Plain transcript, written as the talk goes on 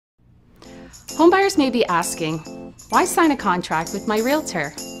Homebuyers may be asking, why sign a contract with my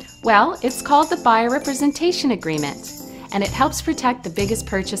realtor? Well, it's called the Buyer Representation Agreement, and it helps protect the biggest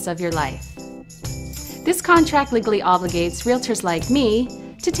purchase of your life. This contract legally obligates realtors like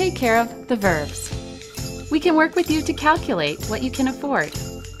me to take care of the verbs. We can work with you to calculate what you can afford.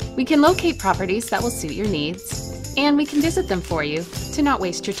 We can locate properties that will suit your needs, and we can visit them for you to not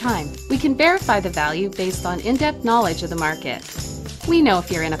waste your time. We can verify the value based on in-depth knowledge of the market. We know if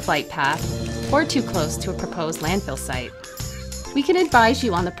you're in a flight path or too close to a proposed landfill site. We can advise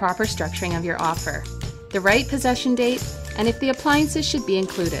you on the proper structuring of your offer, the right possession date, and if the appliances should be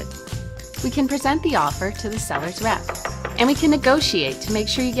included. We can present the offer to the seller's rep, and we can negotiate to make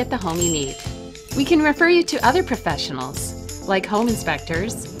sure you get the home you need. We can refer you to other professionals, like home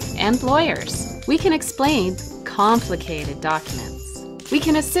inspectors and lawyers. We can explain complicated documents. We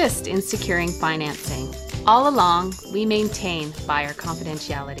can assist in securing financing. All along, we maintain buyer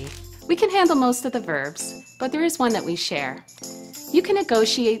confidentiality. We can handle most of the verbs, but there is one that we share. You can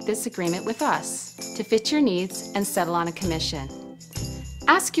negotiate this agreement with us to fit your needs and settle on a commission.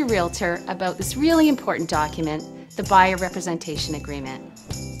 Ask your realtor about this really important document, the Buyer Representation Agreement.